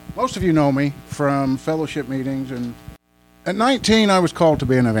Most of you know me from fellowship meetings, and at 19 I was called to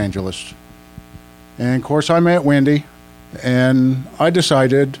be an evangelist. And of course I met Wendy, and I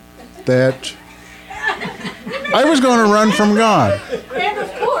decided that I was going to run from God. And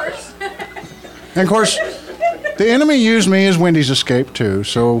of course. And of course, the enemy used me as Wendy's escape too.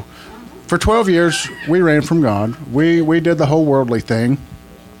 So for 12 years we ran from God. We did the whole worldly thing.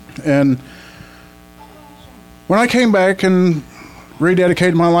 And when I came back and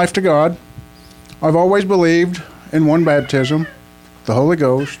rededicated my life to God, I've always believed in one baptism, the Holy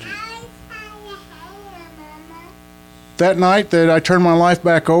Ghost. That night that I turned my life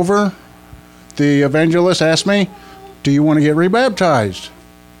back over, the evangelist asked me, "Do you want to get rebaptized?"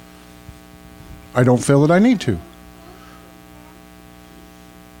 I don't feel that I need to.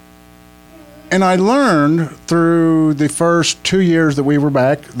 And I learned through the first 2 years that we were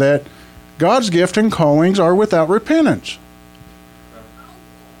back that God's gift and callings are without repentance.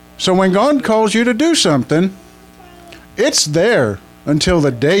 So when God calls you to do something, it's there until the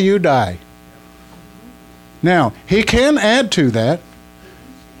day you die. Now, He can add to that.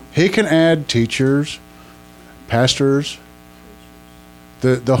 He can add teachers, pastors,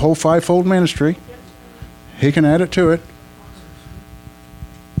 the whole fivefold ministry. He can add it to it.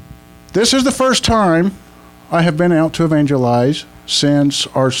 This is the first time I have been out to evangelize since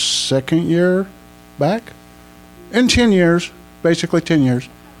our second year back. In 10 years, basically 10 years.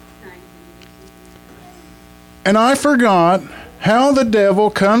 And I forgot how the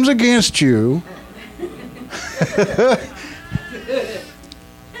devil comes against you.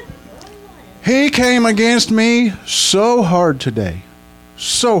 He came against me so hard today.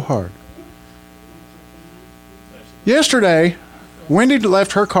 So hard. Yesterday, Wendy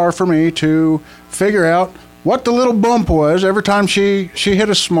left her car for me to figure out what the little bump was every time she hit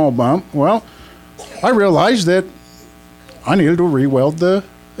a small bump. Well, I realized that I needed to re-weld the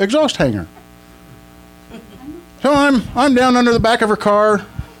exhaust hanger. So I'm down under the back of her car,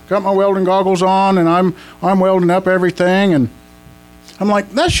 got my welding goggles on, and I'm welding up everything, and I'm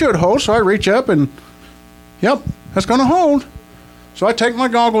like, that should hold. So I reach up and, yep, that's going to hold. So I take my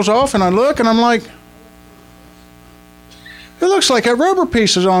goggles off and I look and I'm like, it looks like that rubber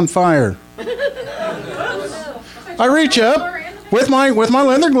piece is on fire. I reach up with my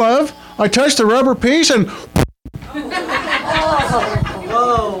leather glove, I touch the rubber piece and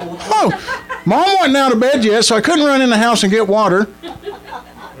oh, Mom wasn't out of bed yet, so I couldn't run in the house and get water.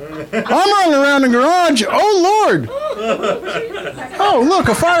 I'm running around the garage. Oh, Lord. Oh, look,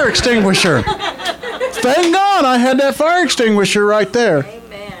 a fire extinguisher. Thank God I had that fire extinguisher right there.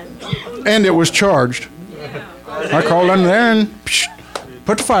 Amen. And it was charged. I crawled under there and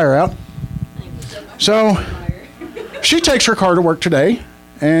put the fire out. So she takes her car to work today,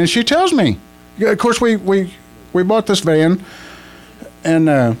 and she tells me, of course, we bought this van, and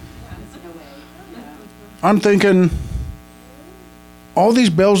I'm thinking, all these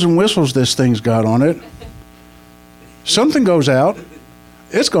bells and whistles this thing's got on it, something goes out,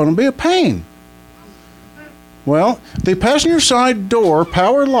 it's going to be a pain. Well, the passenger side door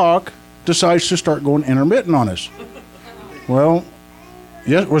power lock decides to start going intermittent on us. Well,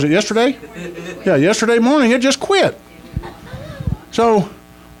 was it yesterday? Yeah, yesterday morning it just quit. So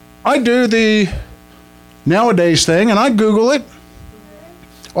I do the nowadays thing and I Google it.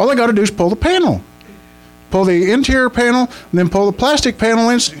 All I got to do is pull the panel. Pull the interior panel, and then pull the plastic panel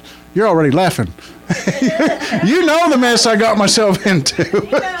in. You're already laughing. You know the mess I got myself into.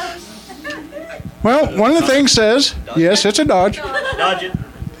 Well, one of the things says, yes, it's a Dodge. Dodge it.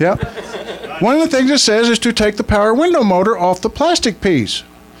 Yep. One of the things it says is to take the power window motor off the plastic piece.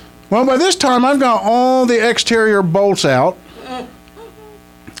 Well, by this time, I've got all the exterior bolts out.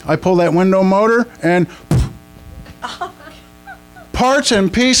 I pull that window motor, and parts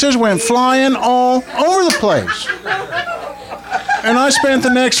and pieces went flying all over the place. And I spent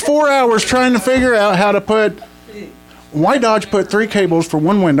the next 4 hours trying to figure out how to put... Why Dodge put 3 cables for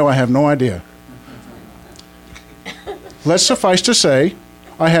one window, I have no idea. Let's suffice to say,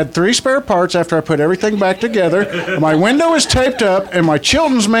 I had 3 spare parts after I put everything back together. My window is taped up, and my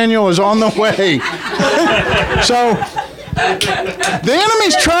Chilton's manual is on the way. So, the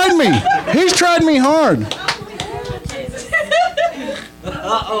enemy's tried me. He's tried me hard.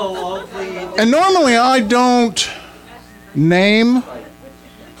 And normally I don't name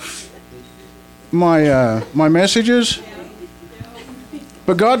my messages,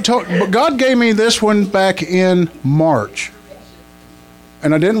 but God gave me this one back in March,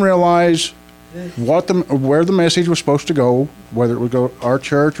 and I didn't realize where the message was supposed to go, whether it would go to our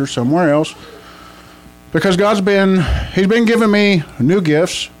church or somewhere else, because He's been giving me new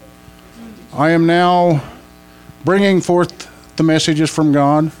gifts. I am now bringing forth the message is from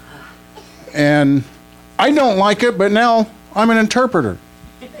God. And I don't like it, but now I'm an interpreter.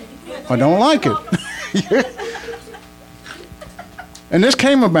 I don't like it. And this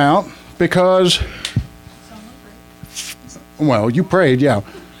came about because, well, you prayed, yeah.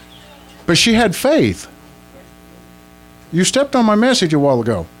 But she had faith. You stepped on my message a while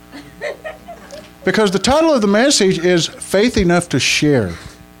ago. Because the title of the message is Faith Enough to Share.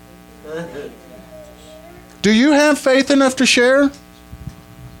 Do you have faith enough to share?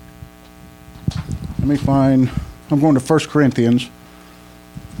 Let me find, I'm going to 1 Corinthians.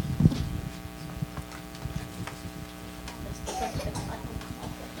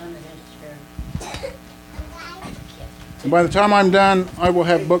 And by the time I'm done, I will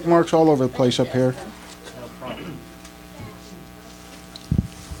have bookmarks all over the place up here.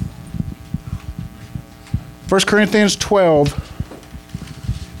 First Corinthians 12.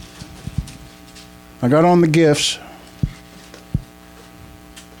 I got on the gifts.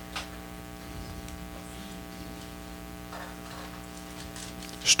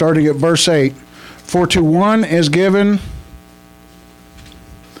 Starting at verse 8. For to one is given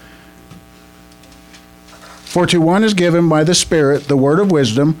by the Spirit the word of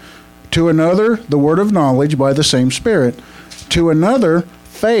wisdom, to another the word of knowledge by the same Spirit, to another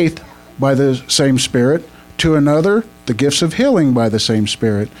faith by the same Spirit, to another the gifts of healing by the same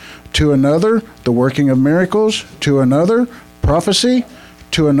Spirit, to another the working of miracles, to another prophecy,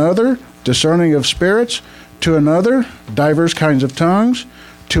 to another discerning of spirits, to another divers kinds of tongues,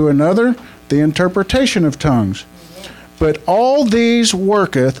 to another the interpretation of tongues. But all these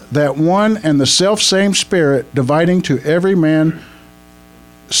worketh that one and the selfsame Spirit, dividing to every man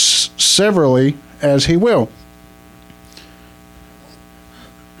severally as he will.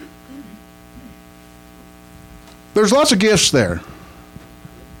 There's lots of gifts there.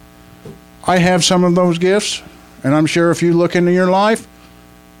 I have some of those gifts, and I'm sure if you look into your life,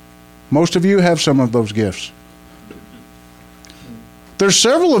 most of you have some of those gifts. There's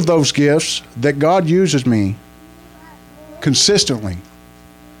several of those gifts that God uses me consistently.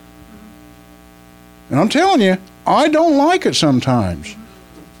 And I'm telling you, I don't like it sometimes.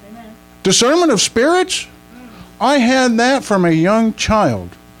 Amen. Discernment of spirits, I had that from a young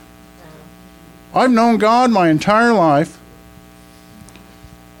child. I've known God my entire life.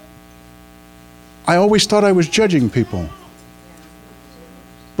 I always thought I was judging people.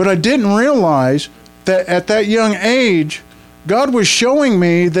 But I didn't realize that at that young age, God was showing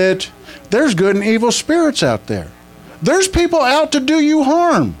me that there's good and evil spirits out there. There's people out to do you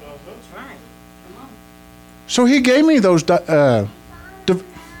harm. So he gave me those,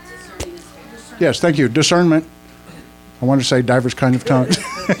 yes, thank you, discernment. I want to say divers kinds of tongues.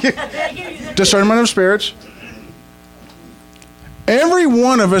 Discernment of spirits. Every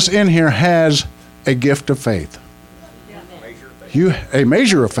one of us in here has a gift of faith. A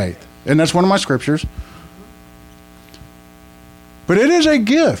measure of faith. And that's one of my scriptures. But it is a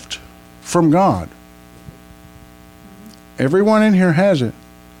gift from God. Everyone in here has it.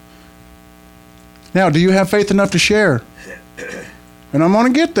 Now, do you have faith enough to share? And I'm going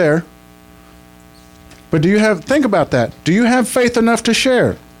to get there. But think about that. Do you have faith enough to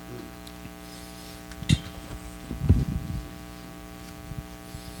share?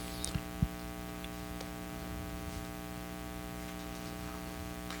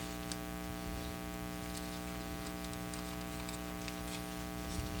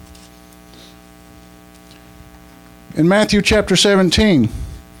 In Matthew chapter 17,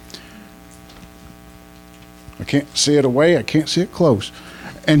 I can't see it away, I can't see it close.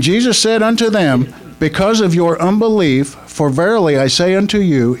 And Jesus said unto them, because of your unbelief, for verily I say unto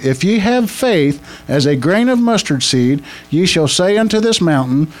you, if ye have faith as a grain of mustard seed, ye shall say unto this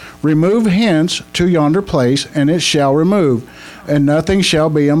mountain, remove hence to yonder place, and it shall remove, and nothing shall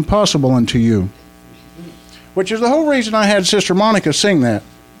be impossible unto you. Which is the whole reason I had Sister Monica sing that.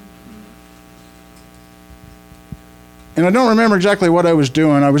 And I don't remember exactly what I was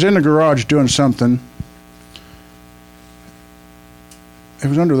doing. I was in the garage doing something. It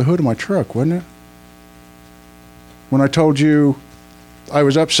was under the hood of my truck, wasn't it? When I told you I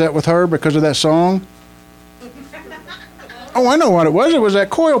was upset with her because of that song. Oh, I know what it was. It was that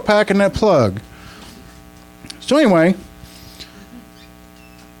coil pack and that plug. So anyway,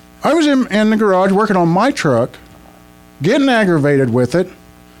 I was in the garage working on my truck, getting aggravated with it.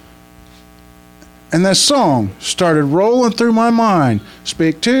 And that song started rolling through my mind.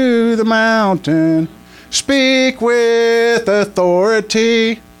 Speak to the mountain. Speak with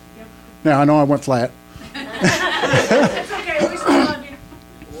authority. Yep. Now, I know I went flat. That's okay. We still love you.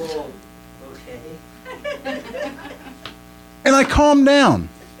 Whoa. Okay. And I calmed down.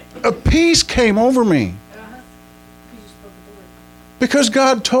 A peace came over me. Because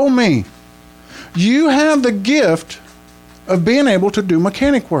God told me, you have the gift of being able to do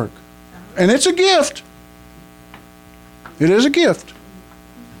mechanic work. And it's a gift. It is a gift.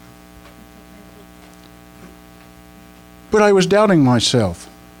 But I was doubting myself.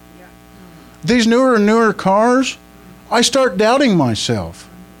 These newer and newer cars, I start doubting myself.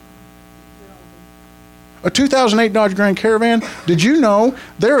 A 2008 Dodge Grand Caravan, did you know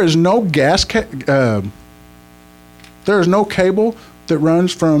there is no there is no cable that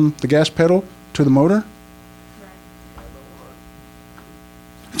runs from the gas pedal to the motor?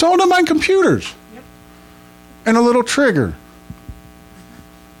 It's all done by computers. Yep. And a little trigger.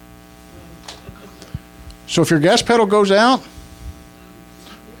 So if your gas pedal goes out,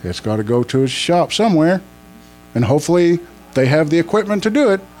 it's got to go to a shop somewhere. And hopefully they have the equipment to do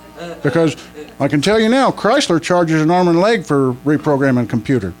it. Because I can tell you now, Chrysler charges an arm and a leg for reprogramming a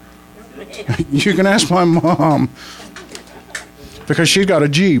computer. You can ask my mom. Because she's got a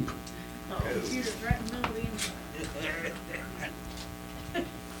Jeep. Computer's right in the middle of the engine.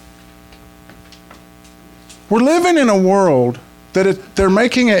 We're living in a world that they're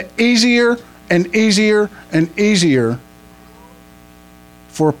making it easier and easier and easier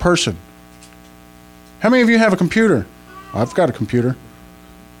for a person. How many of you have a computer? I've got a computer.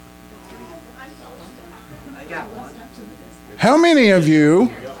 How many of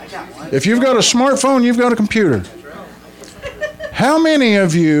you, if you've got a smartphone, you've got a computer? How many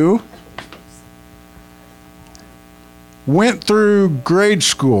of you went through grade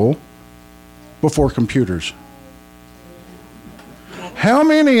school before computers? How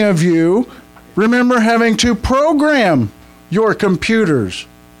many of you remember having to program your computers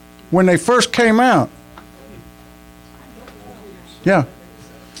when they first came out? Yeah.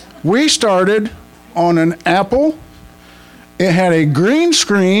 We started on an Apple. It had a green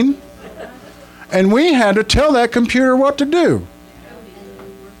screen, and we had to tell that computer what to do.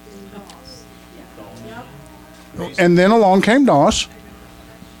 And then along came DOS.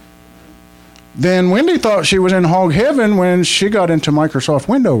 Then Wendy thought she was in hog heaven when she got into Microsoft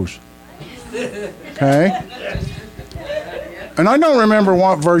Windows. Okay? And I don't remember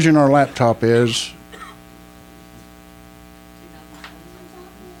what version our laptop is.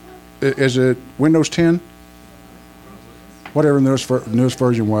 Is it Windows 10? Whatever the newest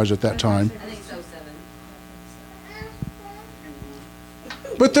version was at that time. I think so, 7.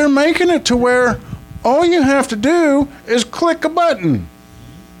 But they're making it to where all you have to do is click a button.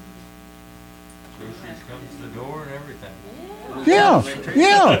 Groceries come to the door and everything.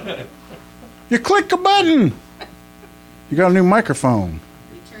 Yeah. You click a button. You got a new microphone.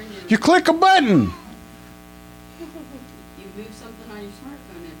 You click a button. You move something on your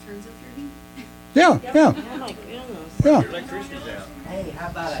smartphone and it turns up your heat. Yeah. Oh my goodness. Yeah. Electricity's out. Hey, how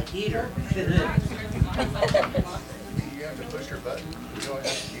about a heater? You have to push your button.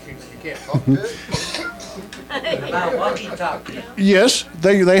 You can't talk to it. What about walkie-talkie? Yes,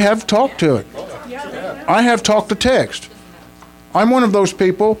 they have talked to it. I have talked to text. I'm one of those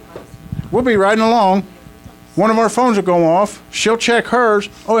people. We'll be riding along. One of our phones will go off. She'll check hers.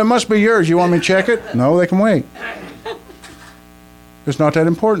 Oh, it must be yours. You want me to check it? No, they can wait. It's not that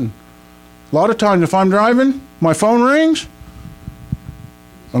important. A lot of times if I'm driving, my phone rings.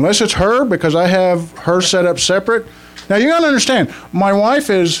 Unless it's her, because I have her set up separate. Now, you got to understand, my wife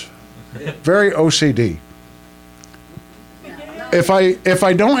is very OCD. If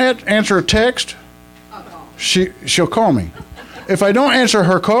I don't answer a text, she'll call me. If I don't answer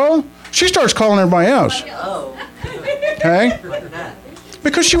her call, she starts calling everybody else. Oh, Okay? what's that?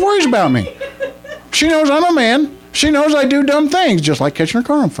 Because she worries about me. She knows I'm a man. She knows I do dumb things, just like catching her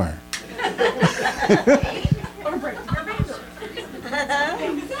car on fire.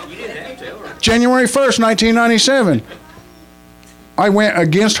 January 1st, 1997. I went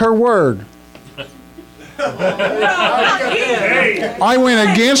against her word. I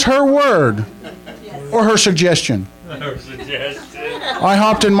went against her word or her suggestion. Or suggested. I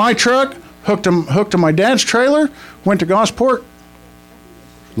hopped in my truck, hooked to my dad's trailer, went to Gosport,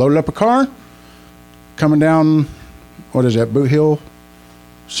 loaded up a car, coming down, what is that, Boot Hill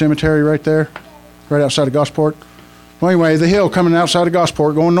Cemetery right there, right outside of Gosport. Well, anyway, the hill coming outside of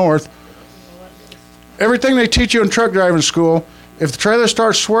Gosport, going north. Everything they teach you in truck driving school, if the trailer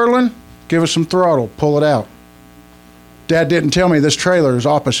starts swirling, give it some throttle, pull it out. Dad didn't tell me this trailer is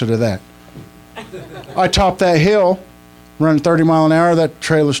opposite of that. I top that hill, running 30 mile an hour, that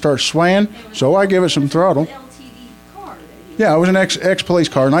trailer starts swaying, so I give it some throttle. LTD car. Yeah, it was an ex-police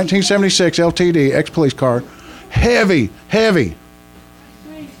car, 1976 LTD, ex-police car. Heavy.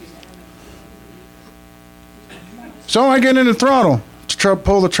 So I get in the throttle to try to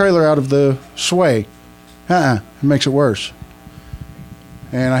pull the trailer out of the sway. It makes it worse.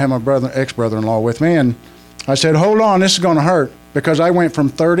 and I had my ex-brother-in-law with me, and I said, hold on, this is going to hurt, because I went from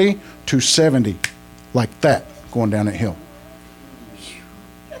 30 to 70, like that, going down that hill.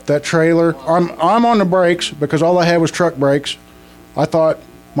 That trailer, I'm on the brakes, because all I had was truck brakes. I thought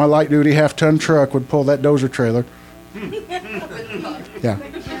my light-duty half-ton truck would pull that dozer trailer. Yeah.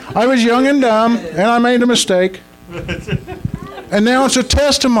 I was young and dumb, and I made a mistake. And now it's a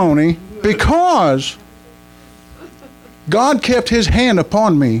testimony, because God kept his hand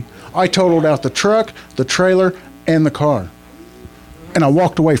upon me. I totaled out the truck, the trailer, and the car. And I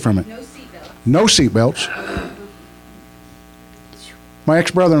walked away from it. No seatbelt. No seatbelts. My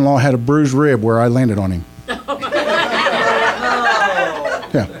ex-brother-in-law had a bruised rib where I landed on him.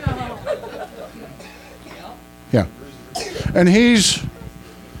 Yeah. Yeah. And he's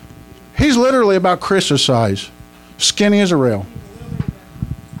literally about Chris's size, skinny as a rail.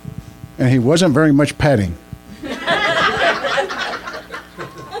 And he wasn't very much padding.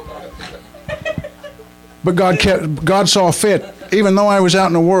 But God saw fit, even though I was out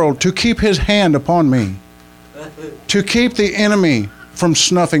in the world, to keep his hand upon me, to keep the enemy from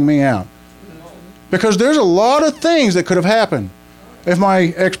snuffing me out. Because there's a lot of things that could have happened. If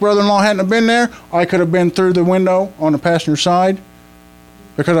my ex-brother-in-law hadn't have been there, I could have been through the window on the passenger side,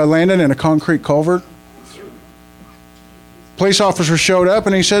 because I landed in a concrete culvert. Police officer showed up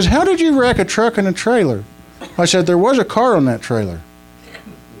and he says, how did you wreck a truck and a trailer? I said, there was a car on that trailer.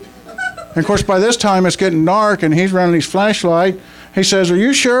 And of course, by this time it's getting dark and he's running his flashlight. He says, are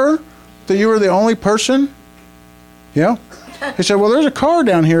you sure that you were the only person? Yeah. He said, well, there's a car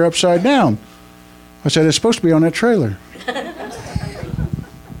down here upside down. I said, it's supposed to be on that trailer.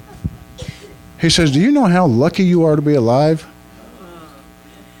 He says, do you know how lucky you are to be alive?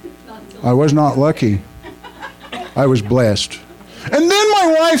 I was not lucky. I was blessed. And then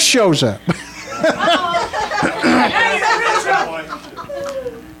my wife shows up.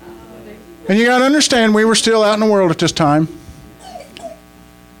 And you got to understand, we were still out in the world at this time.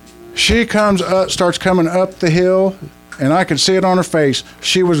 She comes up, starts coming up the hill, and I could see it on her face.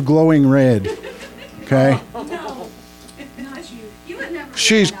 She was glowing red. Okay? No, not you. You would never.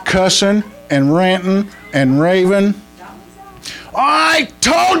 She's cussing and ranting and raving. I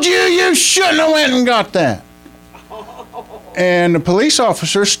told you you shouldn't have went and got that. And the police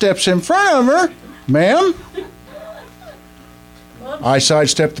officer steps in front of her. Ma'am? I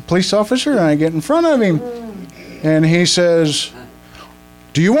sidestep the police officer and I get in front of him. And he says,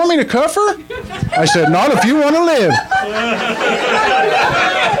 do you want me to cuff her? I said, not if you want to live.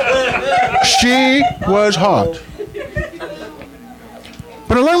 She was hot.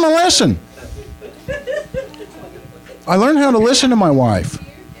 But I learned my lesson. I learned how to listen to my wife.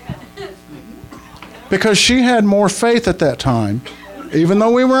 Because she had more faith at that time, even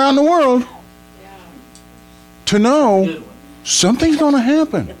though we were out in the world, to know something's going to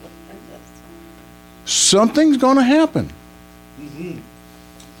happen. Something's going to happen.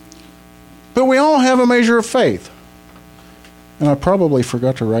 But we all have a measure of faith. And I probably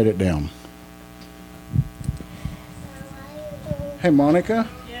forgot to write it down. Hey, Monica.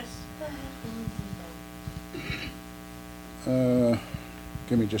 Yes.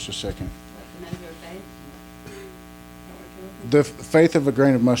 Give me just a second. What's the measure of faith? The faith of a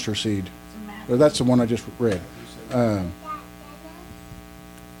grain of mustard seed. Or that's the one I just read. I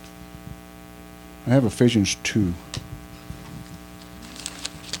have Ephesians 2.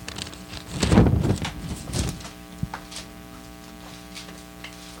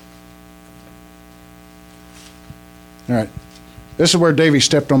 All right. This is where Davey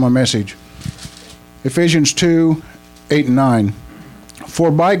stepped on my message. Ephesians 2, 8 and 9.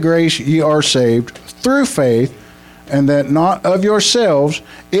 For by grace ye are saved through faith, and that not of yourselves,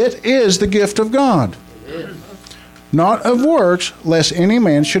 it is the gift of God. Not of works, lest any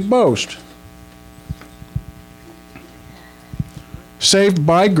man should boast. Saved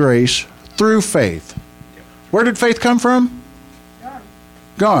by grace through faith. Where did faith come from?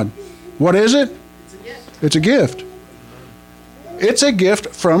 God. What is it? It's a gift. It's a gift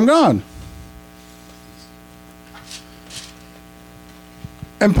from God.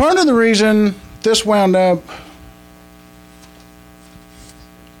 And part of the reason this wound up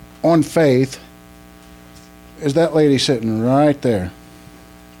on faith is that lady sitting right there.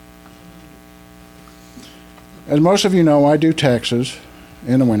 As most of you know, I do taxes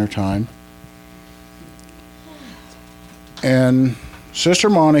in the wintertime. And Sister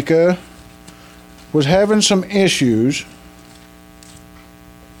Monica was having some issues.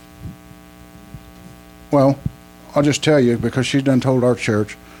 Well, I'll just tell you, because she's done told our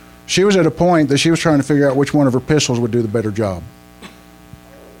church, she was at a point that she was trying to figure out which one of her pistols would do the better job.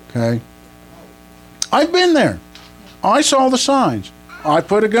 Okay? I've been there. I saw the signs. I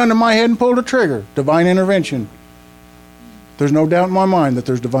put a gun to my head and pulled a trigger. Divine intervention. There's no doubt in my mind that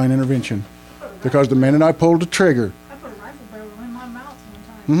there's divine intervention. Because the minute I pulled the trigger, I put a rifle barrel in my mouth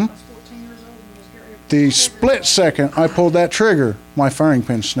one time. Mhm. I was 14 years old and was getting ready to the pull the split second I pulled that trigger, my firing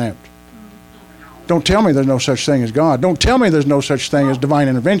pin snapped. Don't tell me there's no such thing as God. Don't tell me there's no such thing as divine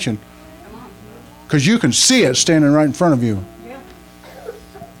intervention. Because you can see it standing right in front of you. Yeah.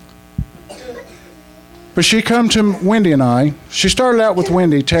 But she come to Wendy and I. She started out with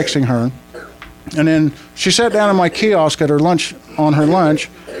Wendy texting her. And then she sat down in my kiosk at her lunch, on her lunch,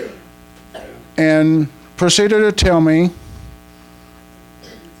 and proceeded to tell me,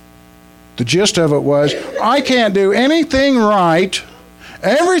 the gist of it was, I can't do anything right.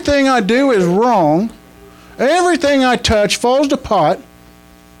 Everything I do is wrong. Everything I touch falls to pot.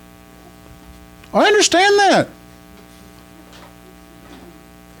 I understand that.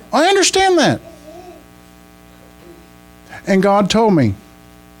 I understand that. And God told me,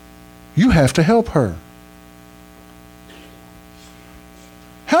 you have to help her.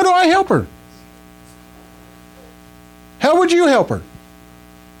 How do I help her? How would you help her?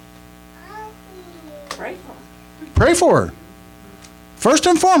 Pray for him. Pray for her. First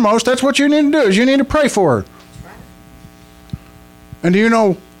and foremost, that's what you need to do, is you need to pray for her. And do you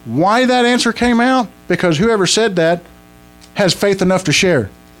know why that answer came out? Because whoever said that has faith enough to share.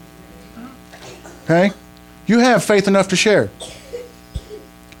 Okay? You have faith enough to share.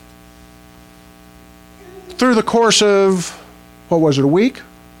 Through the course of, what was it, a week?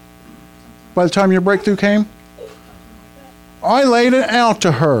 By the time your breakthrough came? I laid it out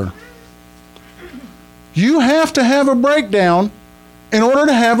to her. You have to have a breakdown in order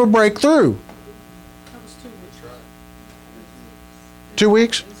to have a breakthrough. That was 2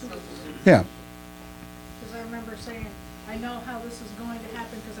 weeks. 2 weeks? Yeah. Because I remember saying, I know how this is going to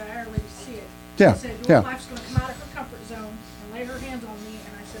happen because I already see it. Yeah, I said, yeah. your wife's going to come out of her comfort zone and lay her hands on me.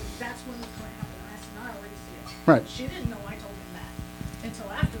 And I said, that's when it's going to happen. And I said, no, I already see it. Right. She didn't know I told him that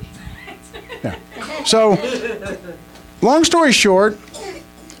until after the fact. Yeah. So, long story short,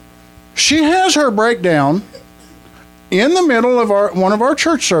 she has her breakdown in the middle of one of our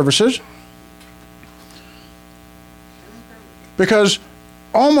church services, because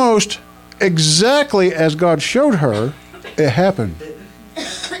almost exactly as God showed her, it happened.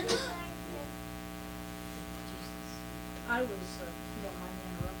 I was, you don't mind me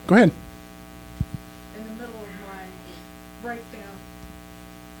interrupting, Go ahead. in the middle of my breakdown,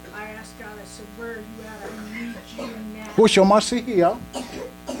 I asked God, I said, where are you at? I need you now. Push your mercy here.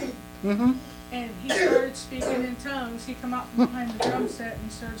 Mm-hmm. And he started speaking in tongues. He come out from behind the drum set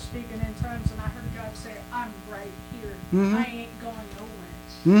and started speaking in tongues. And I heard God say, I'm right here. Mhm. I ain't going nowhere.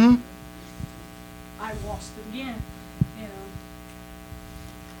 Mm-hmm. I lost it again, you know.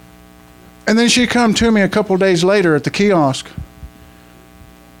 And then she come to me a couple days later at the kiosk.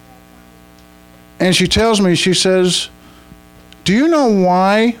 And she tells me, she says, do you know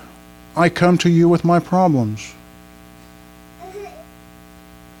why I come to you with my problems?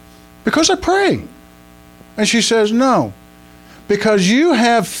 Because I pray. And she says, no. Because you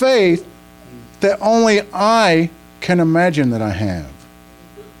have faith that only I can imagine that I have.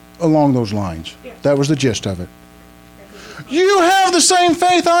 Along those lines. That was the gist of it. You have the same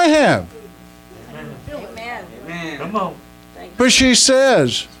faith I have. Amen. Come on. But she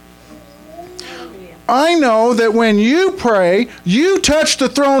says, I know that when you pray, you touch the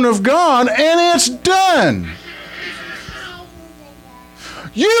throne of God and it's done.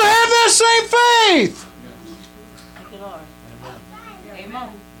 You have that same faith. Thank you, Lord. Amen.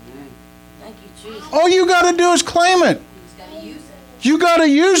 Thank you, Jesus. All you got to do is claim it. He's got to use it. You got to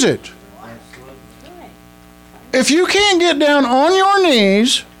use it. Right. If you can't get down on your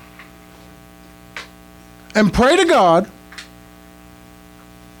knees and pray to God,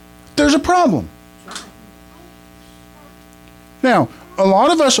 there's a problem. Now, a lot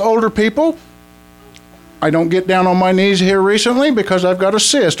of us older people, I don't get down on my knees here recently because I've got a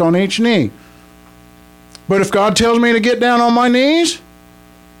cyst on each knee. But if God tells me to get down on my knees,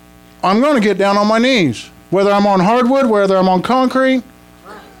 I'm going to get down on my knees. Whether I'm on hardwood, whether I'm on concrete.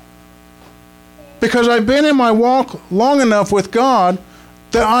 Because I've been in my walk long enough with God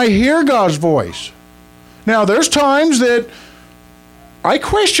that I hear God's voice. Now, there's times that I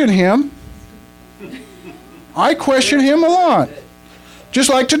question Him. I question Him a lot. Just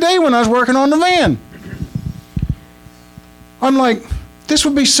like today when I was working on the van. I'm like, this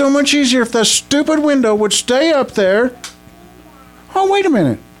would be so much easier if that stupid window would stay up there. Oh, wait a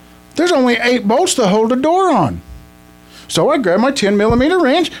minute. There's only 8 bolts to hold the door on. So I grab my 10mm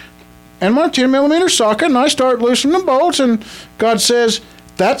wrench and my 10mm socket and I start loosening the bolts, and God says,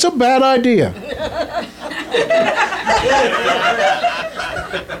 that's a bad idea.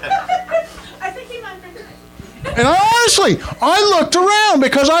 I think he might be right. And I looked around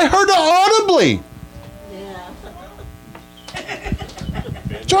because I heard it audibly. Yeah.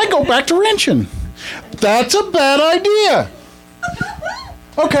 So I go back to wrenching. That's a bad idea.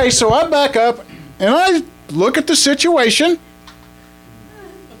 Okay, so I back up and I look at the situation.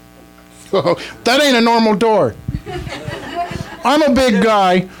 Oh, that ain't a normal door. I'm a big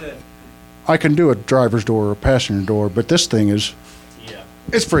guy. I can do a driver's door or a passenger door, but this thing is,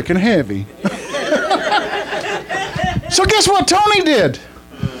 it's freaking heavy. So guess what Tony did?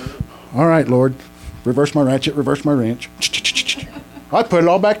 All right, Lord, reverse my ratchet, reverse my wrench. I put it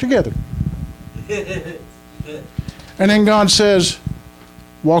all back together. And then God says,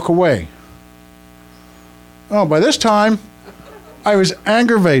 walk away. Oh, by this time, I was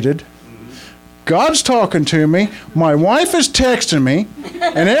aggravated. God's talking to me. My wife is texting me.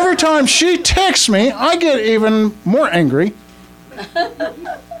 And every time she texts me, I get even more angry.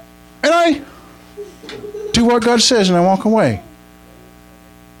 And I do what God says and I walk away.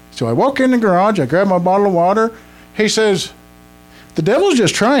 So I walk in the garage. I grab my bottle of water. He says, the devil's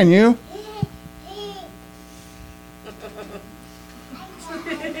just trying you.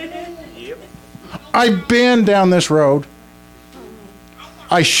 I've been down this road.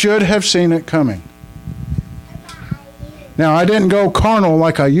 I should have seen it coming. Now, I didn't go carnal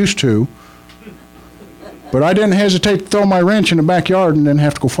like I used to, but I didn't hesitate to throw my wrench in the backyard and then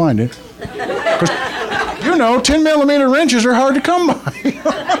have to go find it. 'Cause, 10 millimeter wrenches are hard to come by.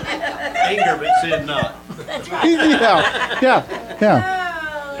 Anger, but sin not. Yeah.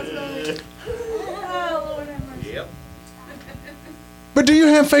 Oh, Lord have mercy. Yep. But do you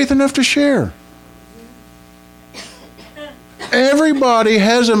have faith enough to share? Everybody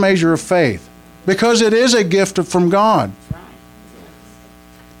has a measure of faith because it is a gift from God.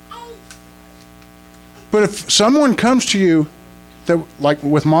 But if someone comes to you, that, like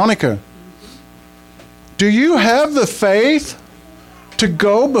with Monica, do you have the faith to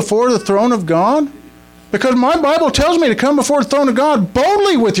go before the throne of God? Because my Bible tells me to come before the throne of God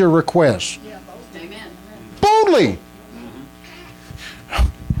boldly with your requests. Amen. Boldly.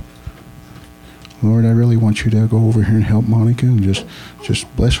 Lord, I really want you to go over here and help Monica and just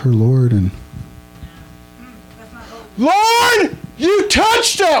bless her, Lord. And Lord, you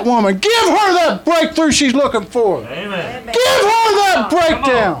touched that woman. Give her that breakthrough she's looking for. Amen. Give her that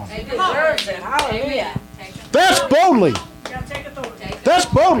breakdown. He deserves it. Hallelujah. That's boldly. You gotta take authority. That's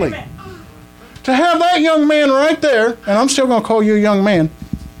boldly. Amen. To have that young man right there, and I'm still going to call you a young man,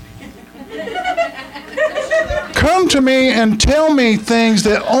 come to me and tell me things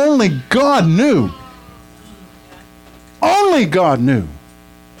that only God knew. Only God knew.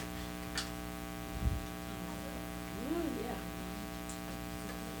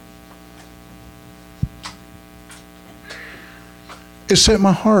 It set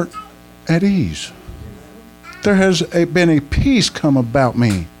my heart at ease. There has been a peace come about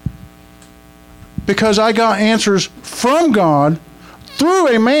me because I got answers from God through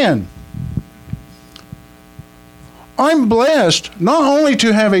a man. I'm blessed not only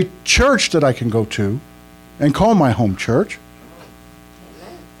to have a church that I can go to and call my home church.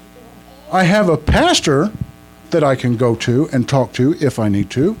 I have a pastor that I can go to and talk to if I need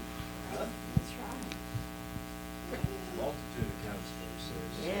to.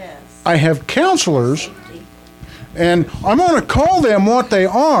 Yes. I have counselors, and I'm going to call them what they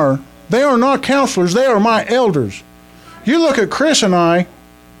are. They are not counselors. They are my elders. You look at Chris and I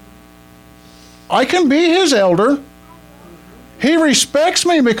can be his elder. He respects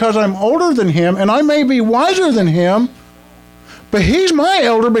me because I'm older than him, and I may be wiser than him, but he's my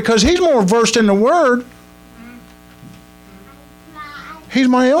elder because he's more versed in the Word. He's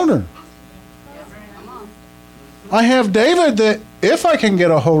my elder. I have David that, if I can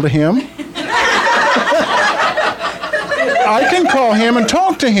get a hold of him, I can call him and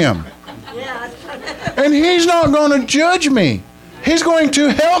talk to him. And he's not going to judge me. He's going to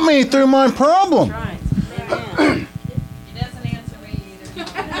help me through my problem. Right. He doesn't answer me either.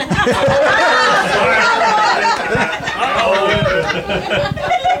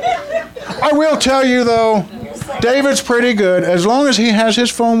 I will tell you, though, David's pretty good. As long as he has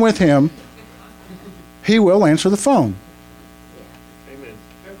his phone with him, he will answer the phone. Amen.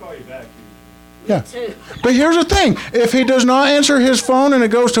 He'll call you back. Yeah. But here's the thing. If he does not answer his phone and it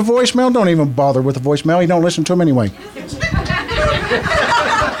goes to voicemail, don't even bother with the voicemail. You don't listen to him anyway.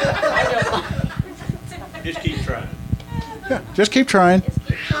 Just keep trying. Yeah, just keep trying.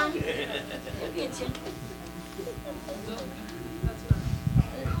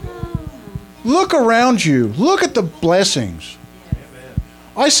 Look around you. Look at the blessings.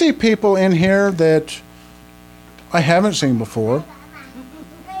 I see people in here that I haven't seen before.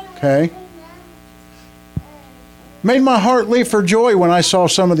 Okay? Made my heart leap for joy when I saw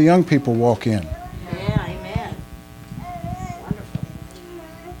some of the young people walk in. Yeah, amen. Wonderful.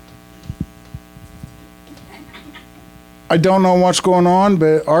 I don't know what's going on,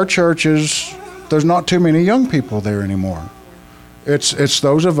 but our churches, there's not too many young people there anymore. It's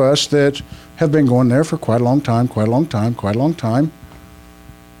those of us that have been going there for quite a long time.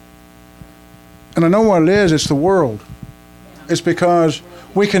 And I know what it is. It's the world. It's because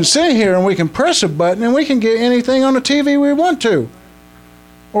we can sit here and we can press a button and we can get anything on the TV we want to.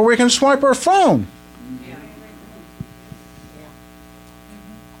 Or we can swipe our phone.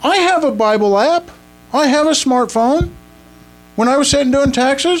 I have a Bible app. I have a smartphone. When I was sitting doing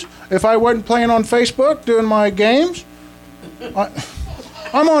taxes, if I wasn't playing on Facebook doing my games,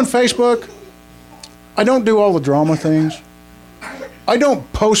 I'm on Facebook. I don't do all the drama things. I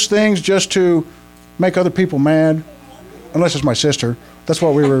don't post things just to make other people mad, unless it's my sister. That's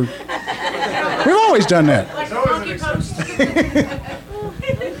what we've always done that. Like a monkey post.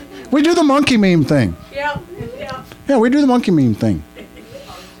 We do the monkey meme thing. Yep. Yeah, we do the monkey meme thing.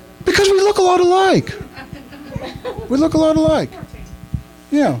 Because we look a lot alike. We look a lot alike.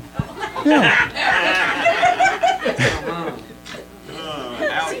 Yeah.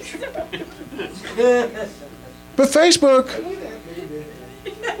 But Facebook,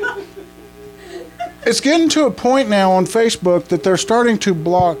 it's getting to a point now on Facebook that they're starting to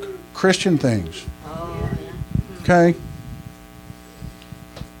block Christian things. Okay?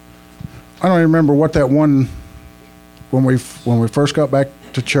 I don't even remember what that one, when we first got back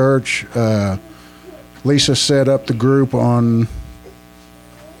to church, Lisa set up the group on,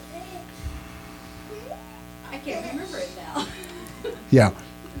 I can't remember it now. yeah,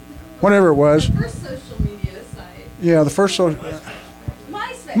 whatever it was. First social media site. Yeah, the first social,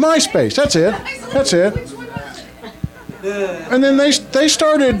 MySpace, that's it. That's it. Which one was it? And then they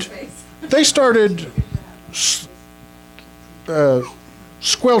started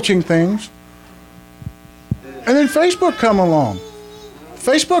squelching things. And then Facebook come along.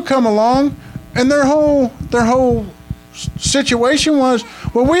 And their whole situation was,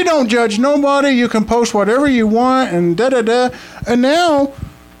 well, we don't judge nobody. You can post whatever you want and da-da-da. And now,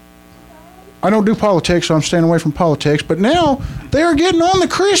 I don't do politics, so I'm staying away from politics, but now they are getting on the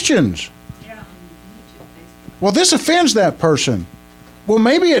Christians. Well, this offends that person. Well,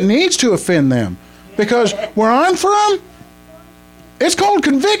 maybe it needs to offend them. Because where I'm from, it's called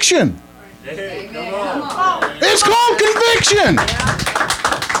conviction. It's called conviction.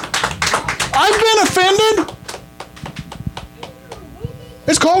 I've been offended.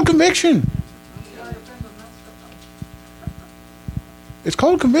 It's called conviction. It's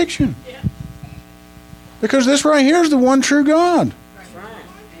called conviction. Because this right here is the one true God.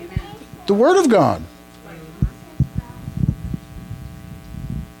 The Word of God.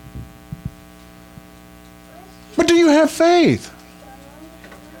 But do you have faith?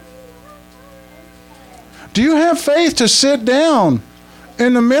 Do you have faith to sit down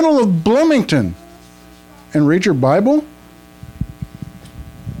in the middle of Bloomington and read your Bible?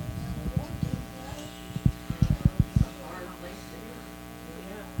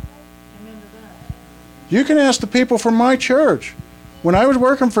 You can ask the people from my church. When I was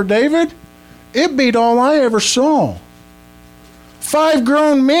working for David, it beat all I ever saw. 5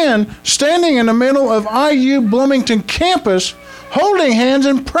 grown men standing in the middle of IU Bloomington campus, holding hands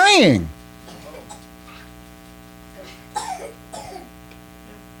and praying.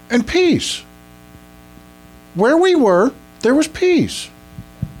 And peace. Where we were, there was peace.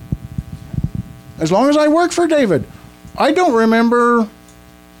 As long as I worked for David, I don't remember.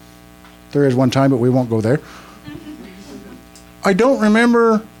 There is one time, but we won't go there. I don't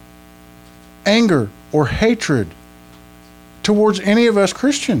remember anger or hatred towards any of us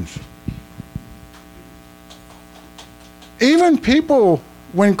Christians. Even people,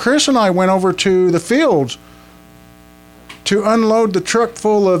 when Chris and I went over to the fields to unload the truck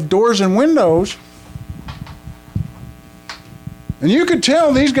full of doors and windows, and you could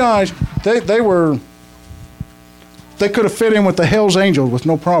tell these guys, they could have fit in with the Hells Angels with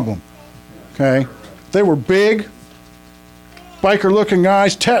no problem. Okay? They were big, biker-looking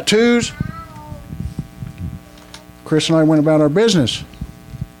guys, tattoos. Chris and I went about our business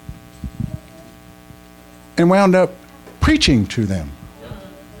and wound up preaching to them.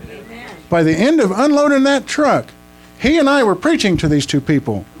 Amen. By the end of unloading that truck, he and I were preaching to these 2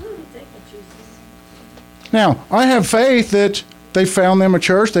 people. Now, I have faith that they found them a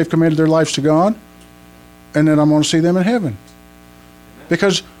church, they've committed their lives to God, and that I'm going to see them in heaven.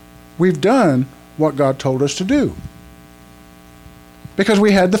 Because we've done what God told us to do. Because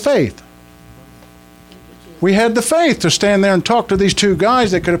we had the faith. We had the faith to stand there and talk to these two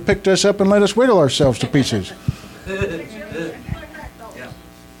guys that could have picked us up and let us whittle ourselves to pieces.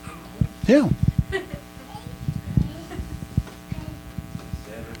 Yeah.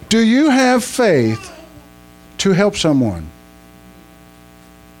 Do you have faith to help someone?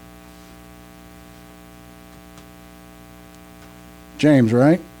 James,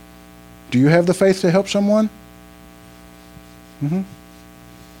 right? Do you have the faith to help someone? Mm-hmm.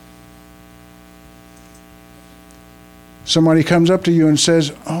 Somebody comes up to you and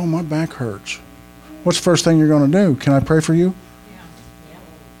says, "Oh, my back hurts." What's the first thing you're going to do? Can I pray for you?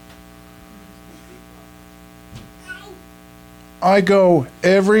 I go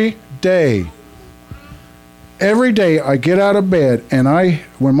every day. Every day I get out of bed and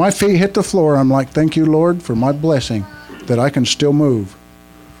when my feet hit the floor, I'm like, "Thank you, Lord, for my blessing that I can still move."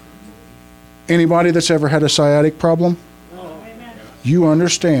 Anybody that's ever had a sciatic problem? You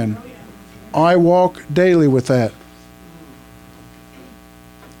understand. I walk daily with that.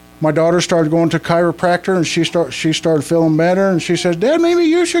 My daughter started going to chiropractor and she started feeling better, and she says, "Dad, maybe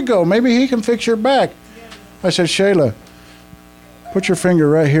you should go. Maybe he can fix your back." I said, "Shayla, put your finger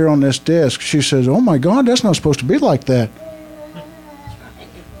right here on this disc." She says, "Oh my God, that's not supposed to be like that."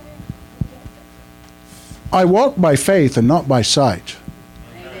 I walk by faith and not by sight.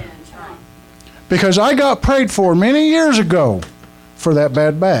 Because I got prayed for many years ago for that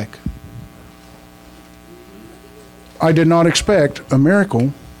bad back. I did not expect a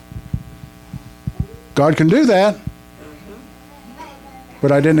miracle. God can do that.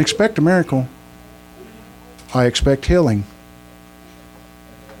 But I didn't expect a miracle. I expect healing.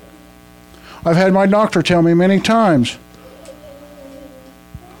 I've had my doctor tell me many times,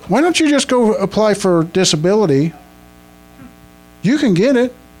 "Why don't you just go apply for disability? You can get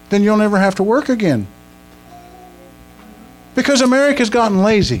it, then you'll never have to work again." Because America's gotten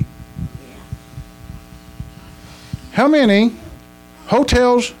lazy. How many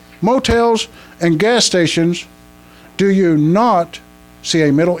hotels, motels, and gas stations do you not see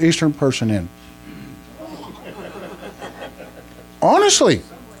a Middle Eastern person in? Honestly.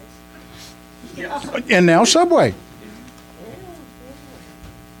 And now Subway.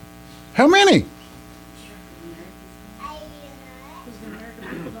 How many?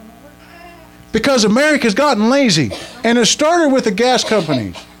 Because America's gotten lazy. And it started with the gas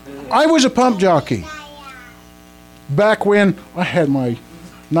companies. I was a pump jockey. Back when I had my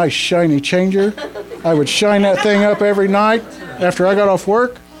nice shiny changer, I would shine that thing up every night after I got off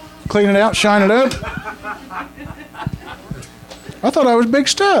work, clean it out, shine it up. I thought I was big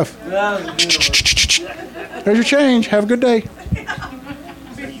stuff. There's your change. Have a good day.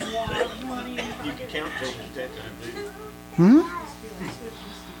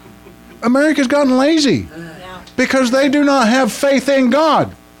 America's gotten lazy because they do not have faith in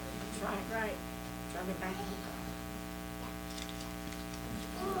God.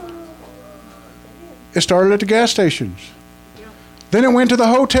 It started at the gas stations. Then it went to the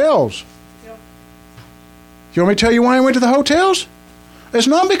hotels. You want me to tell you why it went to the hotels? It's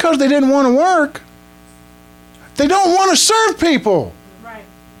not because they didn't want to work. They don't want to serve people. Right.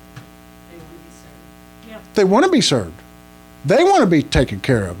 They want to be served. They want to be taken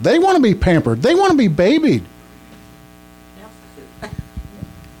care of. They want to be pampered. They want to be babied.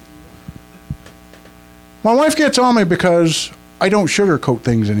 My wife gets on me because I don't sugarcoat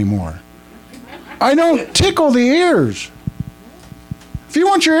things anymore. I don't tickle the ears. If you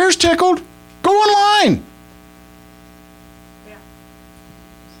want your ears tickled, go online.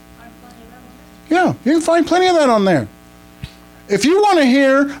 Yeah, you can find plenty of that on there. If you want to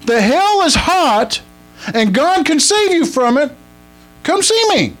hear the hell is hot and God can save you from it, come see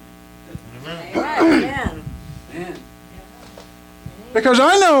me. Amen. Because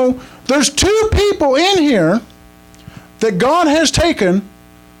I know there's two people in here that God has taken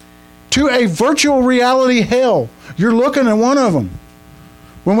to a virtual reality hell. You're looking at one of them.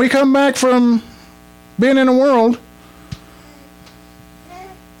 When we come back from being in the world,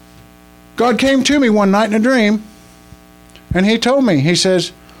 God came to me one night in a dream, and he told me, he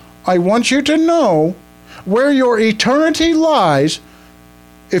says, "I want you to know where your eternity lies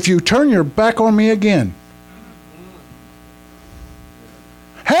if you turn your back on me again."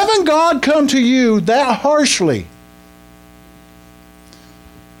 Haven't God come to you that harshly?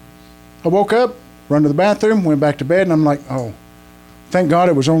 I woke up, run to the bathroom, went back to bed, and I'm like, oh, thank God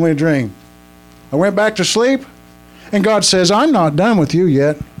it was only a dream. I went back to sleep, and God says, "I'm not done with you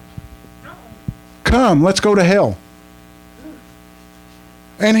yet. Come, let's go to hell."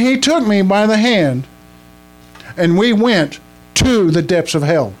 And he took me by the hand, and we went to the depths of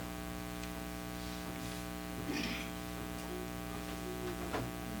hell.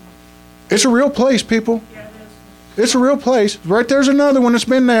 It's a real place, people. Yeah, it It's a real place. Right there's another one that's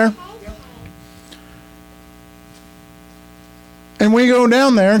been there. And we go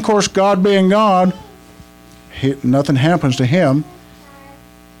down there, and of course, God being God, nothing happens to him.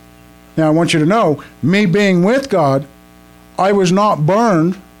 Now, I want you to know, me being with God, I was not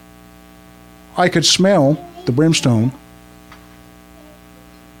burned. I could smell the brimstone.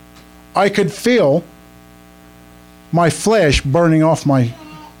 I could feel my flesh burning off my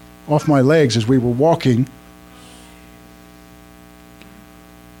legs as we were walking.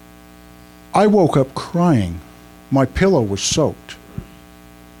 I woke up crying. My pillow was soaked.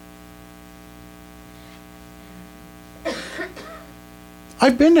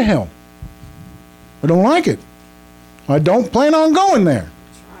 I've been to hell. I don't like it. I don't plan on going there.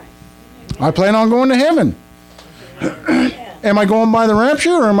 I plan on going to heaven. Am I going by the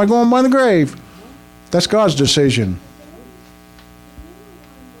rapture or am I going by the grave? That's God's decision.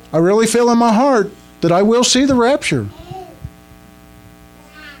 I really feel in my heart that I will see the rapture.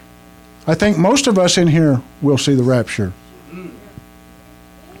 I think most of us in here will see the rapture.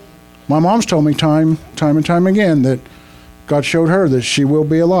 My mom's told me time and time again that God showed her that she will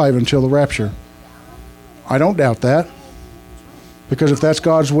be alive until the rapture. I don't doubt that. Because if that's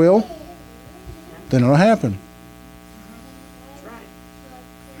God's will, then it'll happen.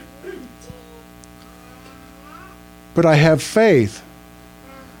 But I have faith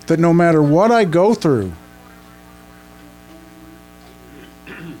that no matter what I go through,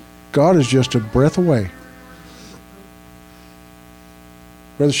 God is just a breath away.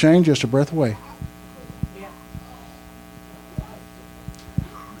 Brother Shane, just a breath away.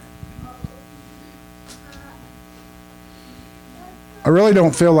 I really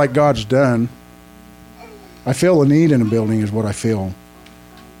don't feel like God's done. I feel a need in a building is what I feel.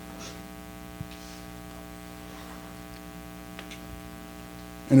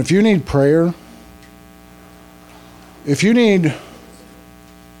 And if you need prayer,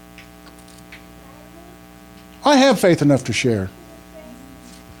 I have faith enough to share.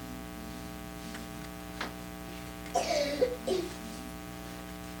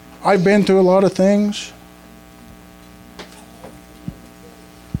 I've been through a lot of things.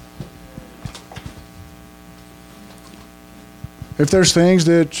 If there's things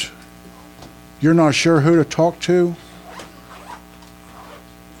that you're not sure who to talk to,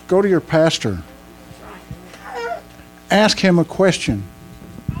 go to your pastor. Ask him a question.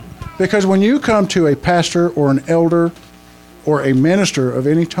 Because when you come to a pastor or an elder or a minister of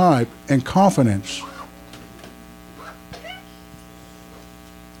any type in confidence,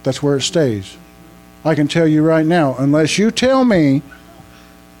 that's where it stays. I can tell you right now, unless you tell me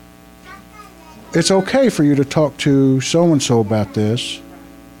it's okay for you to talk to so-and-so about this,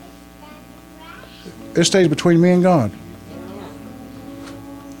 it stays between me and God.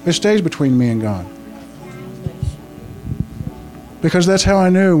 It stays between me and God. Because that's how I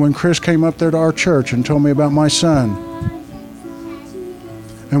knew when Chris came up there to our church and told me about my son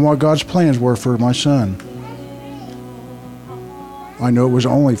and what God's plans were for my son. I knew it was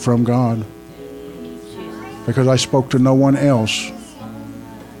only from God because I spoke to no one else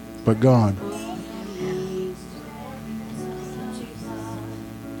but God.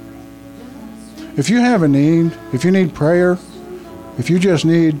 If you have a need, if you need prayer, if you just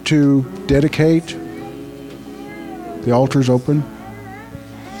need to dedicate, the altar's open.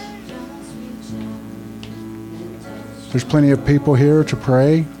 There's plenty of people here to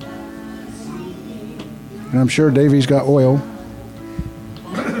pray. And I'm sure Davey's got oil.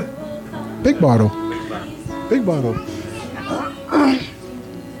 Big bottle. Big bottle.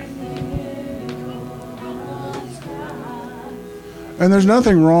 And there's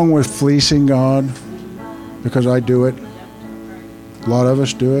nothing wrong with fleecing God, because I do it. A lot of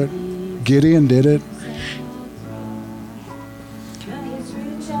us do it. Gideon did it.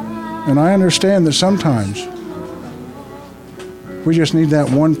 And I understand that sometimes we just need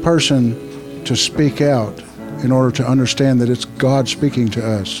that one person to speak out in order to understand that it's God speaking to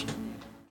us.